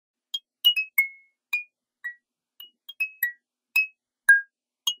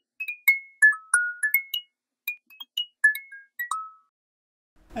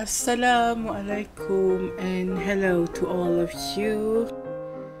Assalamu alaikum and hello to all of you.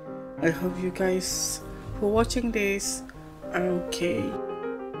 I hope you guys who are watching this are okay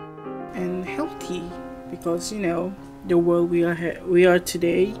and healthy, because you know the world we are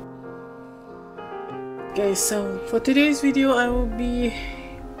today. Okay, so for today's video I will be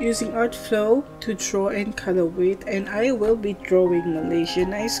using Artflow to draw and color with, and I will be drawing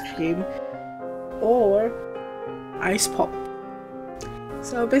Malaysian ice cream or ice pop.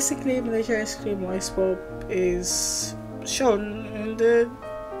 So basically, Malaysian ice cream or ice pop is shown in the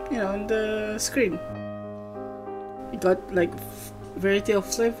in the screen. It got like variety of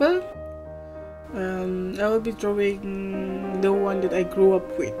flavor. I will be drawing the one that I grew up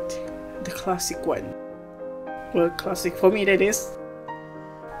with, the classic one. Well, classic for me that is,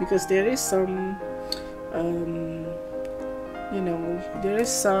 because there is some there is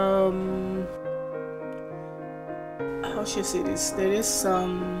some, how should I say this, there is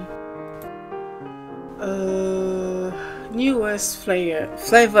some newest flavor.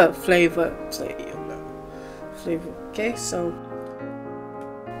 Okay, so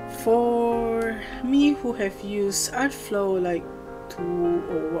for me who have used Artflow like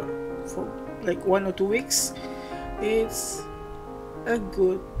 1 or 2 weeks, it's a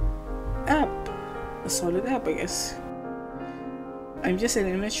good app, a solid app, I guess. I'm just an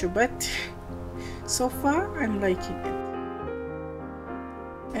amateur, but so far I'm liking it.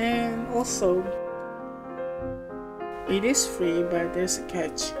 And also it is free, but there's a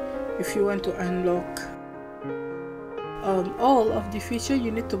catch. If you want to unlock all of the feature,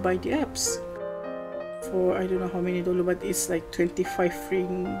 you need to buy the apps for I don't know how many dollars, but it's like 25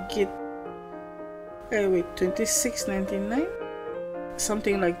 ringgit. Wait, 26.99,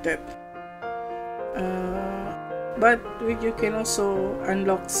 something like that. But you can also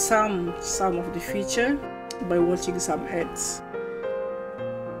unlock some of the feature by watching some ads.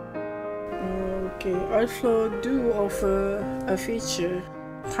 Okay, Artflow do offer a feature,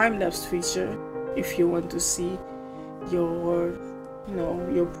 time-lapse feature, if you want to see your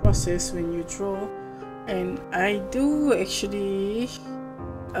your process when you draw. And I do actually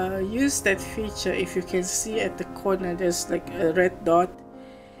use that feature. If you can see at the corner there's like a red dot,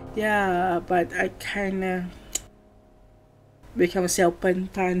 yeah, but I kinda become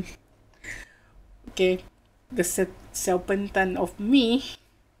self-pentan. Okay, the self-pentan of me,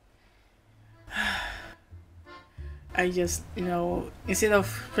 I just instead of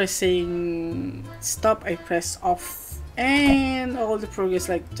pressing stop, I press off, and all the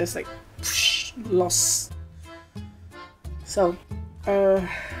progress just like lost. So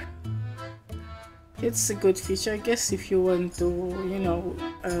it's a good feature, I guess, if you want to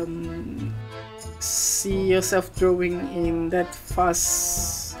see yourself drawing in that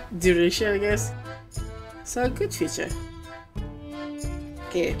fast duration, I guess. So a good feature.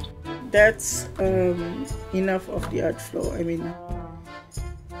 Okay, that's enough of the Artflow. I mean,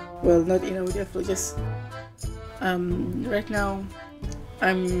 well, not enough of the Artflow, just right now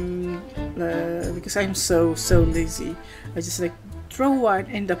I'm because I'm so lazy, I just like draw one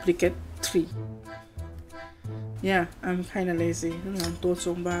and duplicate 3. Yeah, I'm kinda lazy.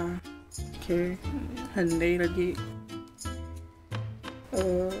 Okay, handy lagi.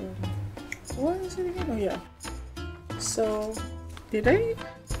 What is it again? Oh yeah. So did I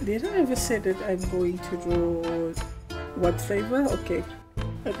ever say that I'm going to draw what flavor? Okay,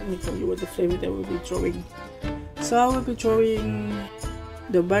 let me tell you what the flavor that we'll be drawing. So I will be drawing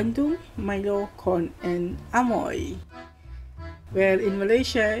the Bandung, Milo, Corn, and Amoy. Well, in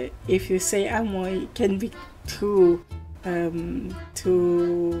Malaysia, if you say Amoy, it can be two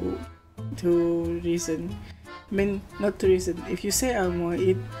reason. I mean, not two reason. If you say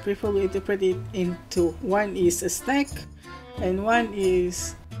Amoy, people will interpret it into one is a snack and one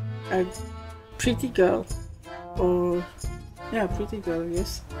is a pretty girl, or yeah, pretty girl.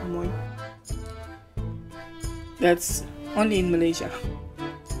 Yes, Amoy. That's only in Malaysia.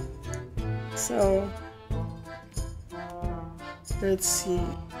 So let's see.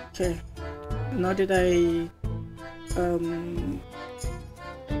 Okay, now that I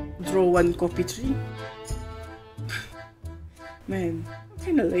draw one copy tree. Man, I'm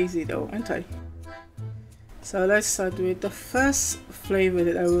kinda lazy though, aren't I? So let's start with the first flavor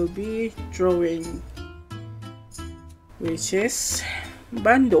that I will be drawing, which is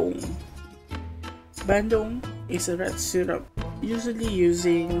Bandung. Bandung is a red syrup, usually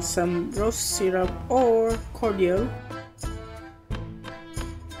using some rose syrup or cordial,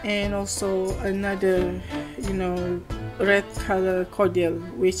 and also another red color cordial,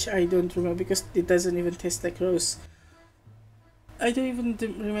 which I don't remember because it doesn't even taste like rose. I don't even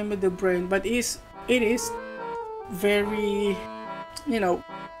remember the brand, but it is very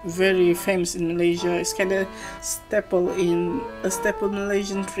very famous in Malaysia. It's kind of staple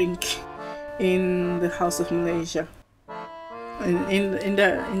Malaysian drink in the house of Malaysia. In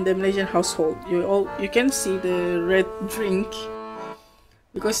the Malaysian household, you can see the red drink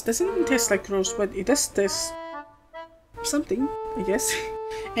because it doesn't even taste like rose, but it does taste something, I guess,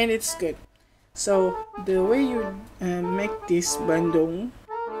 and it's good. So the way you make this bandung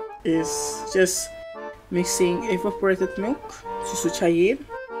is just mixing evaporated milk, susu cair,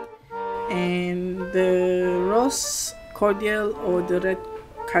 and the rose cordial or the red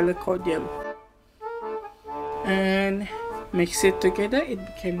color cordial, and mix it together. It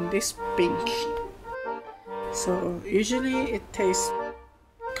became this pink. So usually it tastes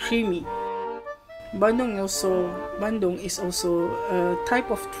creamy. Bandung is also a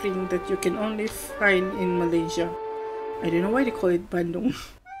type of drink that you can only find in Malaysia. I don't know why they call it bandung,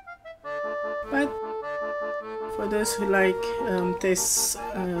 but for those who like taste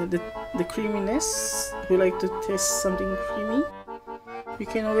the creaminess, who like to taste something creamy, you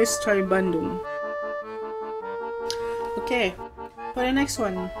can always try bandung. Okay, for the next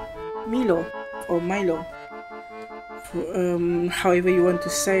one, Milo or Milo, however you want to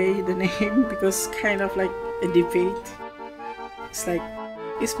say the name, because kind of like a debate. It's like,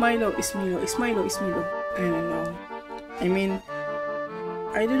 it's Milo, it's Milo, it's Milo, it's Milo. I don't know. I mean,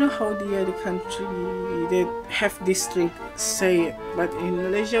 I don't know how the other country that have this drink say it, but in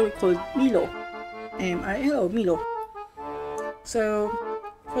Malaysia we call it Milo, M-I-L-O, Milo. So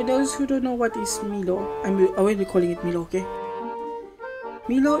for those who don't know what is Milo, I will be calling it Milo, okay?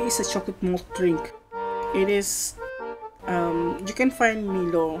 Milo is a chocolate malt drink. It is, you can find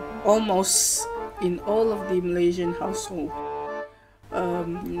Milo almost in all of the Malaysian household.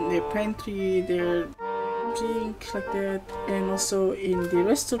 Their pantry, their drink like that, and also in the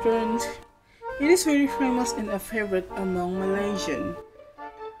restaurant. It is very famous and a favorite among Malaysian.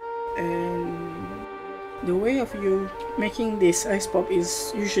 And the way of you making this ice pop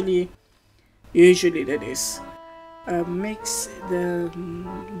is usually that is mix the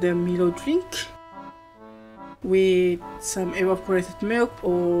Milo drink with some evaporated milk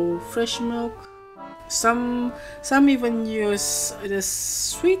or fresh milk. Some even use the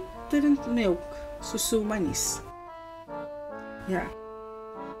sweetened milk, susu manis. Yeah.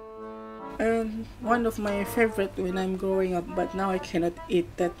 And one of my favorite when I'm growing up, but now I cannot eat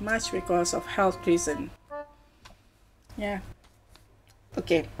that much because of health reason. Yeah.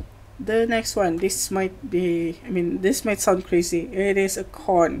 Okay. The next one, this might sound crazy. It is a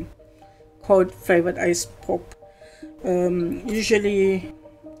corn flavored ice pop. Usually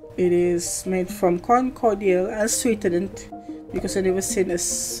it is made from corn cordial, unsweetened, because I never seen a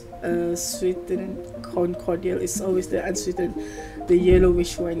sweetened corn cordial. It's always the unsweetened, the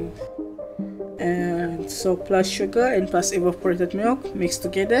yellowish one. And so plus sugar and plus evaporated milk mixed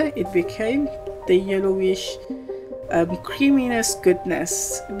together, it became the yellowish creaminess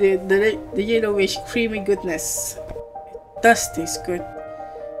goodness. The yellowish creamy goodness. It does taste good,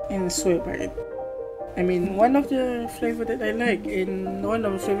 and I swear by it. I mean, one of the flavor that I like and one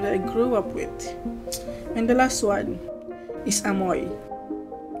of the flavor that I grew up with. And the last one is amoy.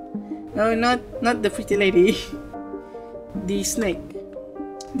 No, not the pretty lady. The snake.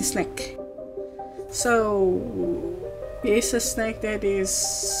 The snake. So it's a snack that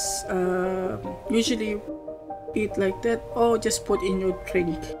is usually eat like that, or just put in your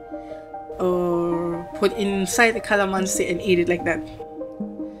drink, or put inside the calamansi and eat it like that.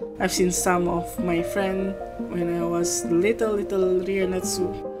 I've seen some of my friend when I was little Rianatsu,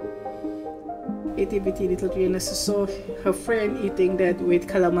 itty bitty little Rianatsu, saw her friend eating that with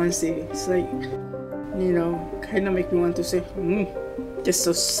calamansi. It's like, you know, kind of make me want to say, just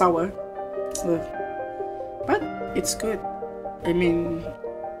so sour. But it's good. I mean,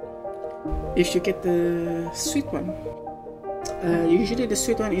 if you get the sweet one, usually the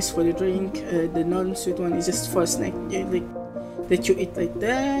sweet one is for the drink, the non-sweet one is just for a snack. Yeah, like that you eat like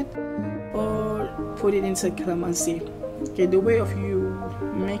that, or put it inside calamansi. Okay, the way of you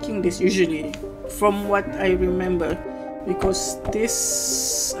making this usually, from what I remember, because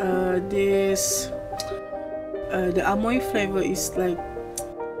this the amoy flavor is like,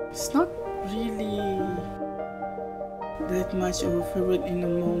 it's not really that much of a favorite in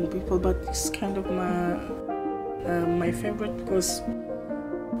among people, but it's kind of my favorite because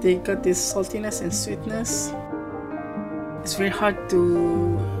they got this saltiness and sweetness. It's very hard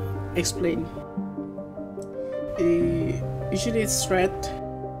to explain. Usually it's red.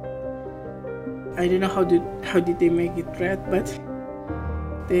 I don't know how did they make it red, but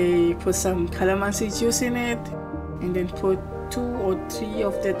they put some calamansi juice in it, and then put 2 or 3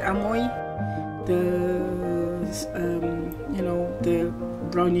 of that amoy, the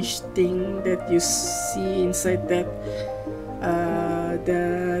brownish thing that you see inside that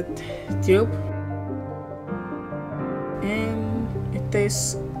tube, and it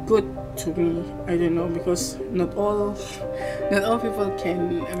tastes good to me. I don't know, because not all people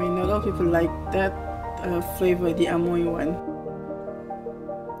can, I mean, not all people like that flavor, the amoy one.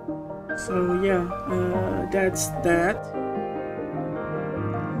 So yeah, that's that.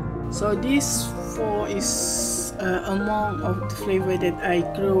 So this 4 is among of the flavor that I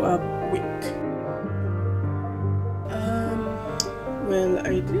grew up with. Well,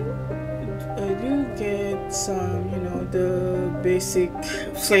 I do get some, you know, the basic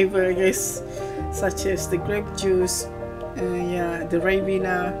flavor, I guess, such as the grape juice, yeah, the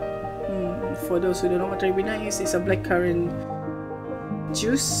Ribena. For those who don't know what Ribena is, it's a blackcurrant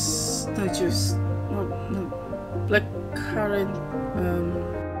juice. No, blackcurrant.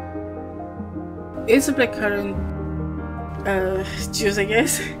 It's a blackcurrant juice, I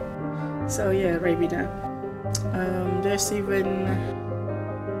guess. So yeah, Ribena. There's even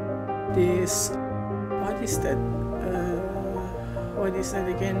this, what is that? What is that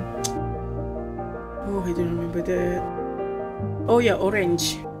again? Oh, I don't remember that. Oh yeah,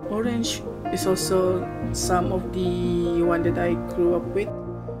 orange. Orange is also some of the one that I grew up with.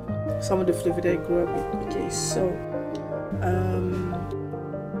 Some of the flavor that I grew up with. Okay, so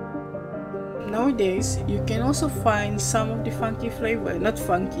nowadays you can also find some of the funky flavor. Not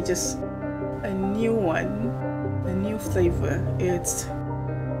funky, just a new one, a new flavor.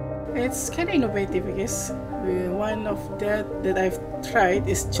 It's kind of innovative, I guess. One of that I've tried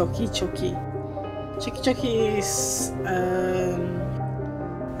is Choki Choki. Choki Choki is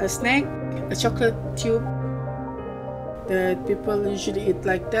a snack, a chocolate tube that people usually eat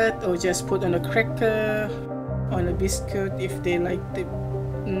like that, or just put on a cracker, on a biscuit if they like the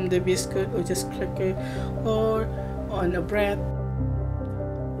biscuit, or just cracker, or on a bread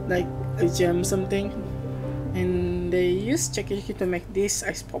like a jam something. And they use Choki Choki to make this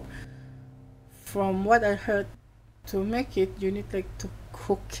ice pop. From what I heard, to make it you need like to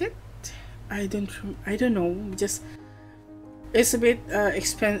cook it. I don't know, just it's a bit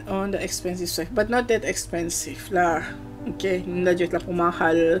on the expensive side, but not that expensive lah. Okay, hindi lang po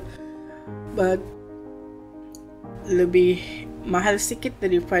mahal, but lebih mahal sedikit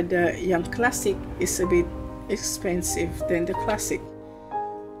daripada yang classic. Is a bit expensive than the classic.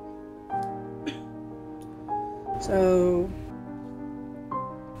 So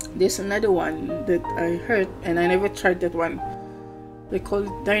there's another one that I heard, and I never tried that one. They call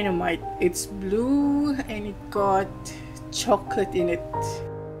it Dynamite. It's blue and it got chocolate in it.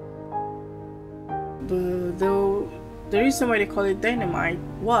 Though the reason why they call it Dynamite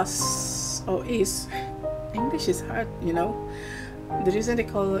is English is hard, you know. The reason they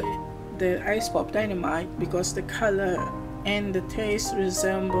call it the ice pop Dynamite because the color and the taste it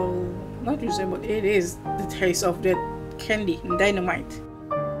is the taste of that candy, Dynamite.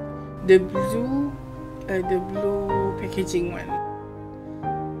 The blue packaging one,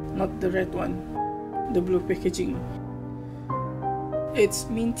 not the red one, the blue packaging. It's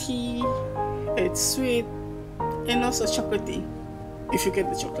minty, it's sweet, and also chocolatey if you get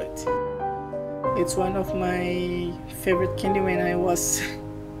the chocolate. It's one of my favorite candy when I was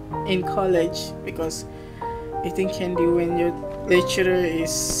in college, because eating candy when your lecturer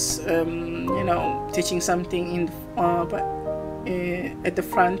is you know, teaching something at the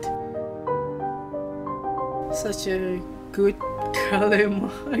front, such a good color.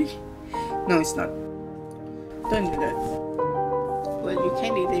 No, it's not. Don't do that. Well, you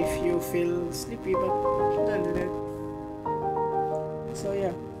can eat if you feel sleepy, but don't do that. So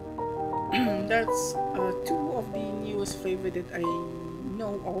yeah, that's 2 of the newest flavor that I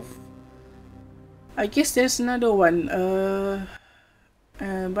know of. I guess there's another one,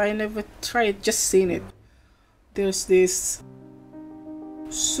 but I never tried, just seen it. There's this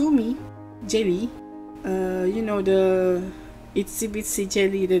Sumi jelly, you know, the itsy bitsy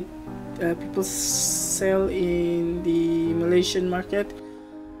jelly that people sell in the Malaysian market.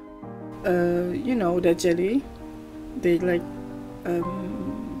 You know that jelly, they like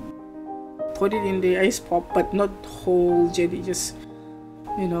put it in the ice pop, but not whole jelly, just,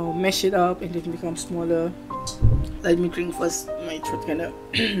 you know, mash it up and it becomes smaller. Let me drink first, my throat kinda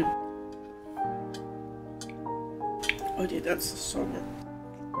okay, that's so good.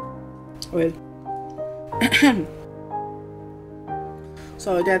 Well,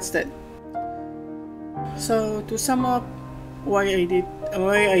 so that's that. So to sum up, why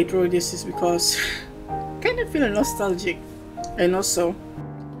I draw this is because kind of feel nostalgic, and also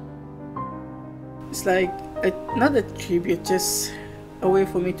it's like not a tribute, just a way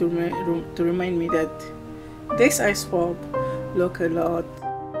for me to remind me that this ice pop look a lot.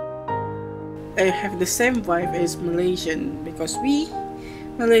 I have the same vibe as Malaysian, because we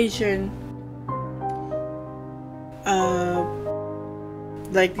Malaysian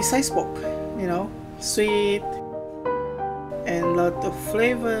like this ice pop, you know, sweet and lot of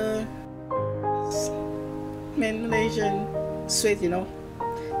flavor. Man, Malaysian sweet, you know.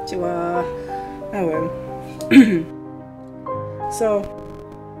 Chua. Oh well. So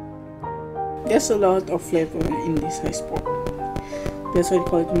there's a lot of flavor in this ice pop. That's why I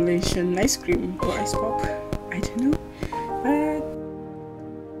call it Malaysian ice cream or ice pop. I don't know.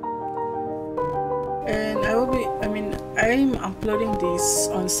 And I'm uploading this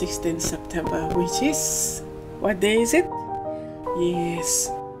on 16th September, which is, what day is it?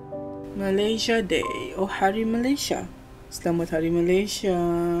 Yes, Malaysia Day or Hari Malaysia. Selamat Hari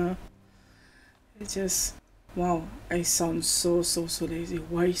Malaysia. It's just, wow, I sound so lazy.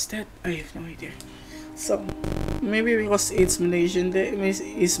 Why is that? I have no idea. So maybe because it's Malaysian Day,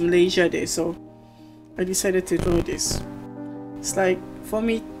 it's Malaysia Day, so I decided to draw this. It's like for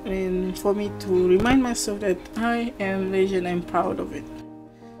me to remind myself that I am Malaysian. I'm proud of it,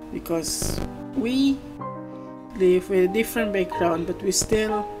 because we live with a different background, but we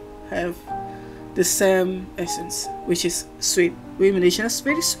still have the same essence, which is sweet. We Malaysians are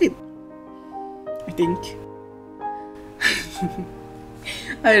very sweet, I think.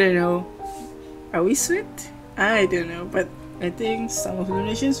 I don't know. Are we sweet? I don't know, but I think some of the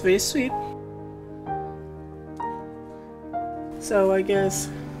Malaysians very sweet. So I guess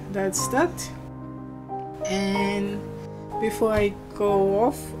that's that. And before I go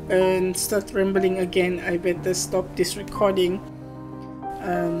off and start rambling again, I better stop this recording.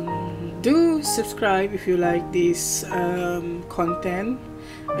 Do subscribe if you like this content,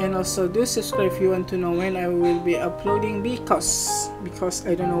 and also do subscribe if you want to know when I will be uploading, because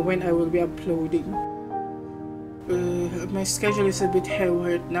I don't know when I will be uploading. My schedule is a bit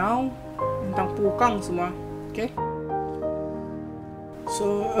haywire now. Tentang pukang semua. Okay.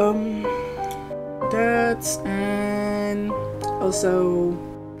 So that's, and also,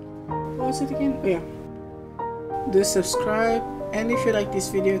 what was it again? Oh yeah, do subscribe, and if you like this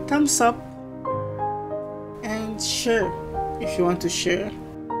video, thumbs up and share if you want to share.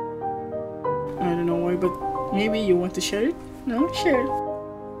 I don't know why, but maybe you want to share it. No, share.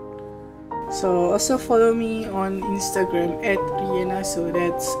 So also follow me on Instagram at Riana, so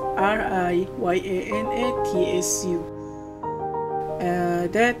that's RIYANATSU.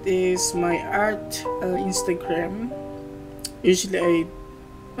 That is my art Instagram. Usually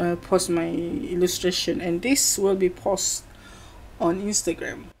I post my illustration, and this will be posted on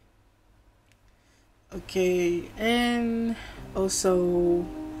Instagram. Okay, and also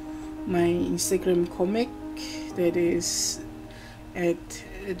my Instagram comic, that is at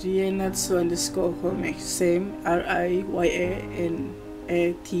Rianatsu_comic, same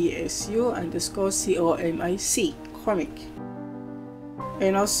RIYANATSU_COMIC, comic.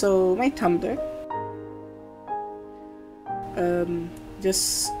 And also my Tumblr,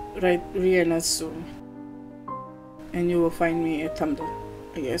 just write Rianatsu and you will find me at Tumblr,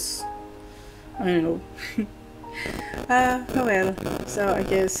 I guess. I don't know. Oh well, so I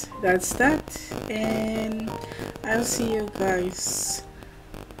guess that's that, and I'll see you guys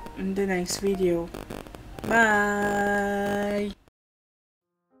in the next video. Bye.